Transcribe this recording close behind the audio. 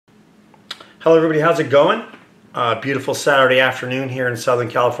Hello everybody, how's it going? Beautiful Saturday afternoon here in Southern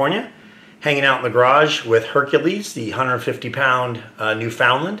California. Hanging out in the garage with Hercules, the 150-pound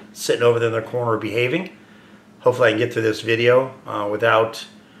Newfoundland, sitting over there in the corner behaving. Hopefully I can get through this video without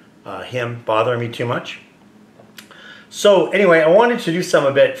him bothering me too much. So anyway, I wanted to do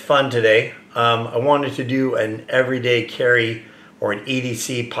something a bit fun today. I wanted to do an everyday carry or an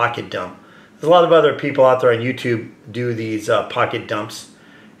EDC pocket dump. There's a lot of other people out there on YouTube do these pocket dumps,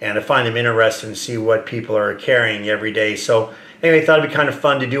 and I find them interesting to see what people are carrying every day. So anyway, I thought it'd be kind of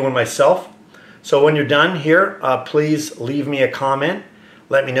fun to do one myself. So when you're done here, please leave me a comment.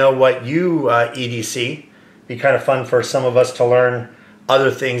 Let me know what you EDC. It'd be kind of fun for some of us to learn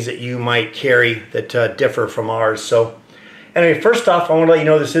other things that you might carry that differ from ours. So anyway, first off, I want to let you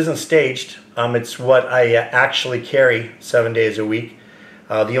know this isn't staged. It's what I actually carry 7 days a week.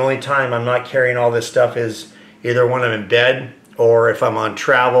 The only time I'm not carrying all this stuff is either when I'm in bed or if I'm on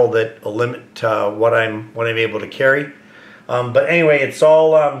travel that will limit what I'm able to carry. But anyway, it's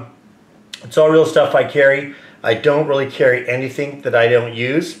all real stuff I carry. I don't really carry anything that I don't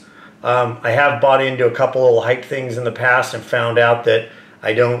use. I have bought into a couple little hype things in the past and found out that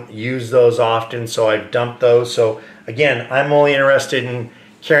I don't use those often, so I've dumped those. So again, I'm only interested in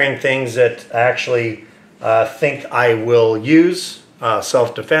carrying things that I actually think I will use,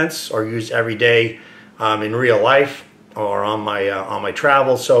 self-defense, or use every day in real life or on my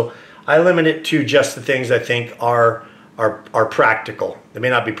travels. So I limit it to just the things I think are practical. They may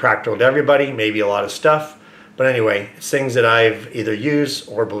not be practical to everybody, maybe a lot of stuff, but anyway, it's things that I've either used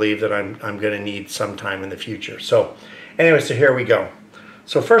or believe that I'm going to need sometime in the future. So anyway, so here we go.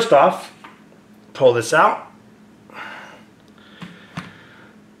 So first off, pull this out.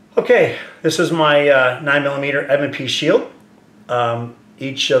 Okay, this is my 9mm M&P shield.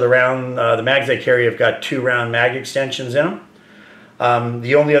 Each of the mags I carry have got 2 round mag extensions in them.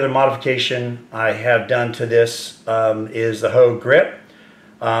 The only other modification I have done to this is the hoe grip.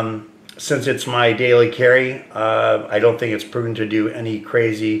 Since it's my daily carry, I don't think it's proven to do any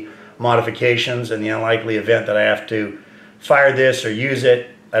crazy modifications. In the unlikely event that I have to fire this or use it,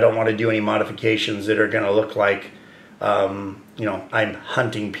 I don't want to do any modifications that are going to look like you know, I'm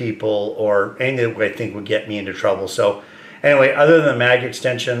hunting people or anything that I think would get me into trouble. So anyway, other than the mag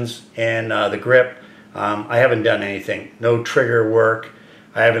extensions and the grip, I haven't done anything. No trigger work.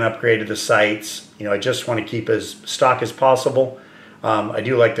 I haven't upgraded the sights. You know, I just want to keep as stock as possible. I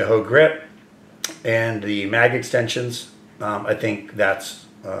do like the hoe grip and the mag extensions. I think that's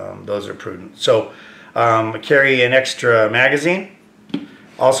those are prudent. So I carry an extra magazine.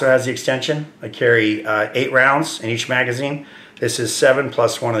 Also has the extension. I carry 8 rounds in each magazine. This is 7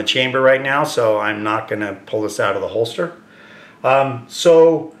 plus 1 in the chamber right now, so I'm not going to pull this out of the holster.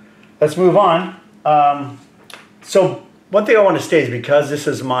 So let's move on. So one thing I want to state is because this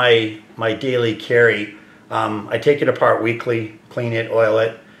is my daily carry, I take it apart weekly, clean it, oil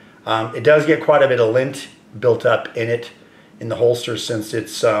it. It does get quite a bit of lint built up in it, in the holster, since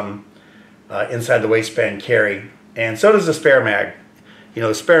it's inside the waistband carry. And so does the spare mag. You know,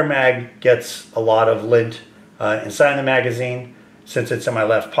 the spare mag gets a lot of lint inside the magazine since it's in my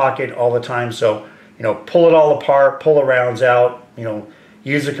left pocket all the time. So, you know, pull it all apart, pull the rounds out, you know,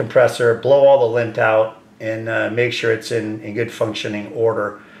 use a compressor, blow all the lint out, and make sure it's in good functioning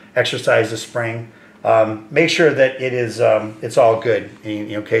order. Exercise the spring. Make sure that it is it's all good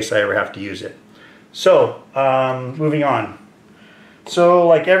in case I ever have to use it. So, moving on. So,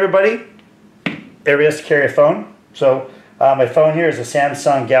 like everybody has to carry a phone. So, my phone here is a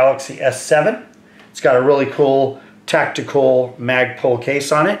Samsung Galaxy S7. It's got a really cool tactical mag pull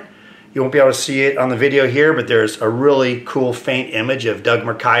case on it. You won't be able to see it on the video here, but there's a really cool faint image of Doug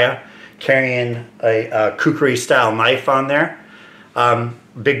Merkaya carrying a kukri style knife on there.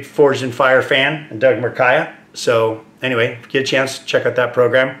 Big Forged in Fire fan and Doug Merkaya. So anyway, if you get a chance, check out that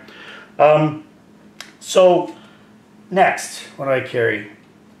program. So next, what do I carry?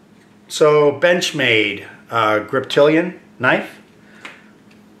 So Benchmade Griptilian knife.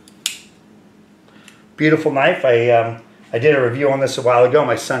 Beautiful knife. I did a review on this a while ago.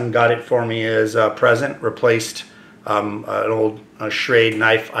 My son got it for me as a present. Replaced an old Schrade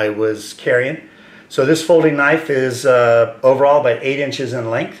knife I was carrying. So this folding knife is overall about 8 inches in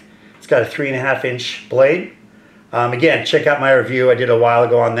length. It's got a 3.5-inch blade. Again, check out my review I did a while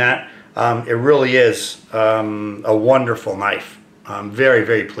ago on that. It really is a wonderful knife. I'm very,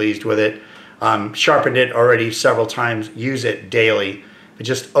 very pleased with it. Sharpened it already several times. Use it daily. But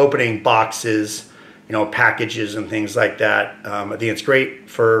just opening boxes, you know, packages and things like that. I think it's great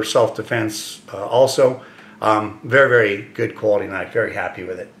for self-defense also. Very, very good quality knife. Very happy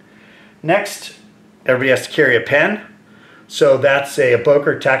with it. Next, everybody has to carry a pen. So that's a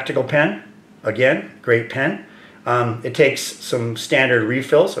Boker tactical pen. again, great pen. It takes some standard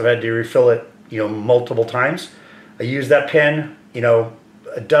refills. I've had to refill it, multiple times. I use that pen,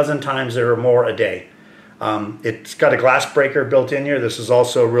 a dozen times or more a day. It's got a glass breaker built in here. This is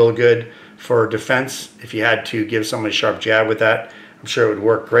also real good for defense. If you had to give someone a sharp jab with that, I'm sure it would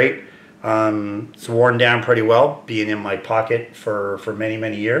work great. It's worn down pretty well, being in my pocket for many,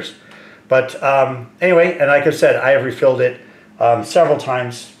 many years. But anyway, and like I said, I have refilled it several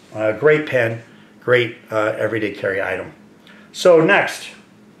times. Great pen, great everyday carry item. So next,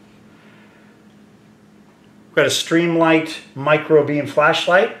 we've got a Streamlight micro beam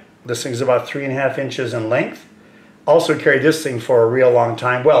flashlight. This thing's about 3.5 inches in length. Also carried this thing for a real long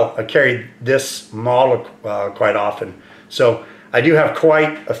time. Well, I carried this model quite often. So I do have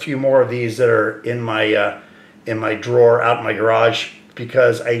quite a few more of these that are in my drawer out in my garage,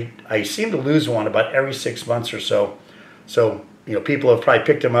 because I seem to lose one about every 6 months or so. So, people have probably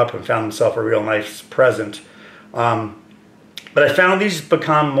picked them up and found themselves a real nice present. But I found these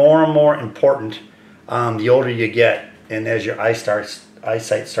become more and more important the older you get, and as your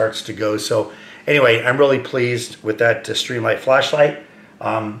eyesight starts to go. So anyway, I'm really pleased with that Streamlight flashlight.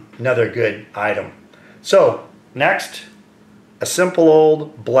 Another good item. So next, a simple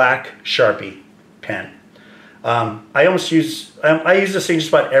old black Sharpie pen. I use this thing just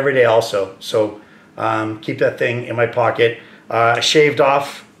about every day also. So keep that thing in my pocket. I shaved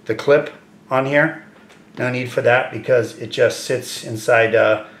off the clip on here. No need for that, because it just sits inside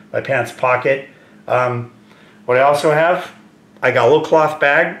my pants pocket. What I also have, I got a little cloth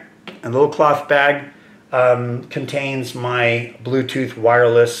bag, and the little cloth bag contains my Bluetooth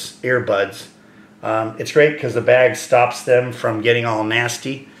wireless earbuds. It's great because the bag stops them from getting all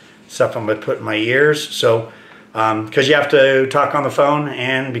nasty, stuff I'm going to put in my ears. So, because you have to talk on the phone,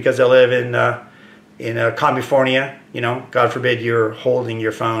 and because I live in California, God forbid you're holding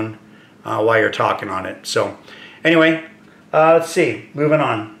your phone while you're talking on it. So, anyway, let's see. Moving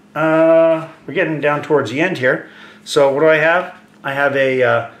on. We're getting down towards the end here. So, what do I have? I have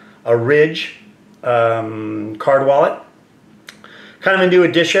a Ridge card wallet. Kind of a new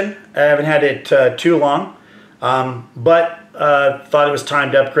addition. I haven't had it too long, but thought it was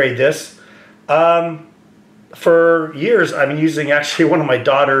time to upgrade this. For years, I've been using actually one of my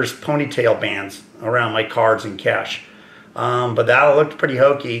daughter's ponytail bands around my cards and cash, but that looked pretty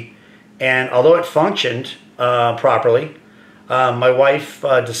hokey. And although it functioned properly, my wife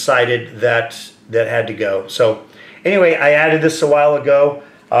decided that had to go. So anyway, I added this a while ago.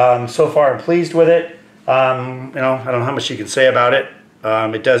 So far, I'm pleased with it. I don't know how much you can say about it.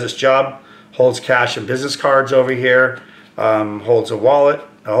 It does its job. Holds cash and business cards over here. Holds a wallet.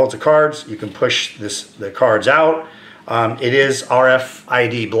 Holds the cards. You can push the cards out. It is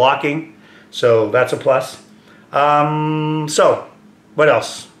RFID blocking, so that's a plus. So what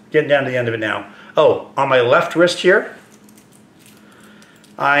else? Getting down to the end of it now. Oh, on my left wrist here,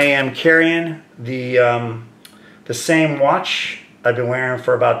 I am carrying the same watch I've been wearing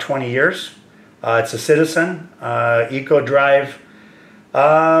for about 20 years. It's a Citizen Eco Drive,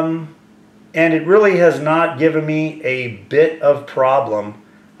 and it really has not given me a bit of problem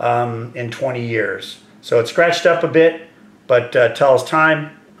in 20 years. So it's scratched up a bit, but tells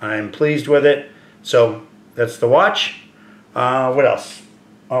time. I'm pleased with it. So that's the watch. What else?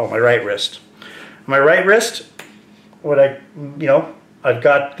 Oh, my right wrist. My right wrist, I've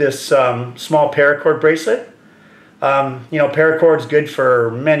got this small paracord bracelet. Paracord's good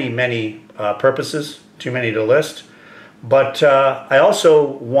for many purposes, too many to list. But I also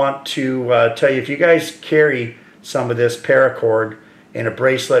want to tell you, if you guys carry some of this paracord in a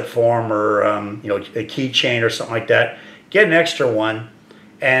bracelet form, or a keychain or something like that, get an extra one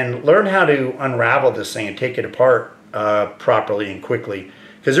and learn how to unravel this thing and take it apart properly and quickly.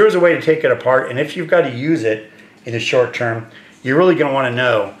 Because there is a way to take it apart, and if you've got to use it in the short term, you're really going to want to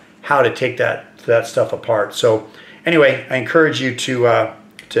know how to take that stuff apart. So anyway, I encourage you to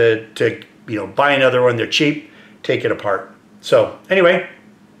buy another one. They're cheap. Take it apart. So anyway,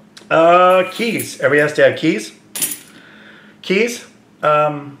 keys. Everybody has to have keys. Keys.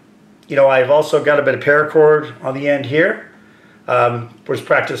 I've also got a bit of paracord on the end here. Was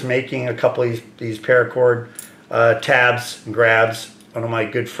practice making a couple of these paracord tabs and grabs. One of my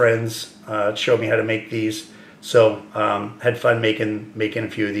good friends showed me how to make these. So had fun making a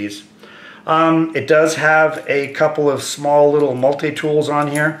few of these. It does have a couple of small little multi-tools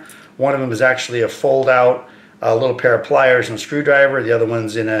on here. One of them is actually a fold-out little pair of pliers and screwdriver. The other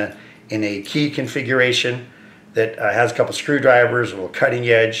one's in a key configuration that has a couple screwdrivers, a little cutting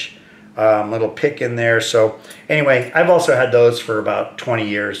edge, little pick in there. So anyway, I've also had those for about 20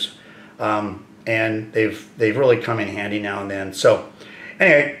 years, and they've really come in handy now and then. So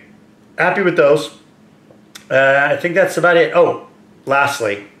anyway, happy with those. I think that's about it. Oh,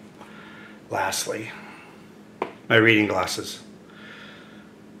 lastly, my reading glasses.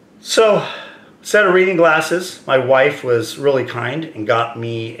 So, set of reading glasses. My wife was really kind and got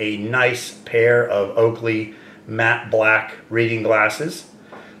me a nice pair of Oakley matte black reading glasses.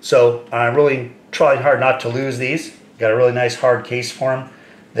 So I'm really trying hard not to lose these. Got a really nice hard case for them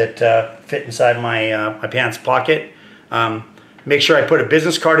that fit inside my my pants pocket. Make sure I put a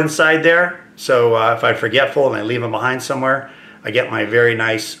business card inside there, so if I'm forgetful and I leave them behind somewhere, I get my very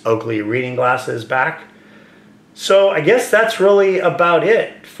nice Oakley reading glasses back. So I guess that's really about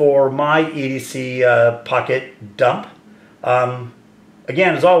it for my EDC Pocket Dump.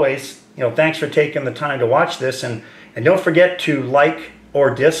 Again, as always, thanks for taking the time to watch this, and don't forget to like or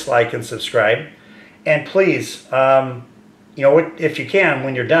dislike and subscribe. And please, if you can,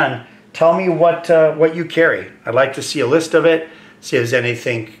 when you're done, tell me what you carry. I'd like to see a list of it, see if there's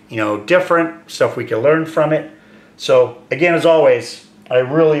anything different, stuff we can learn from it. So again, as always, I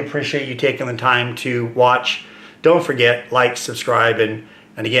really appreciate you taking the time to watch. Don't forget, like, subscribe, and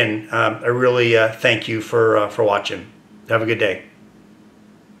again, I really thank you for watching. Have a good day.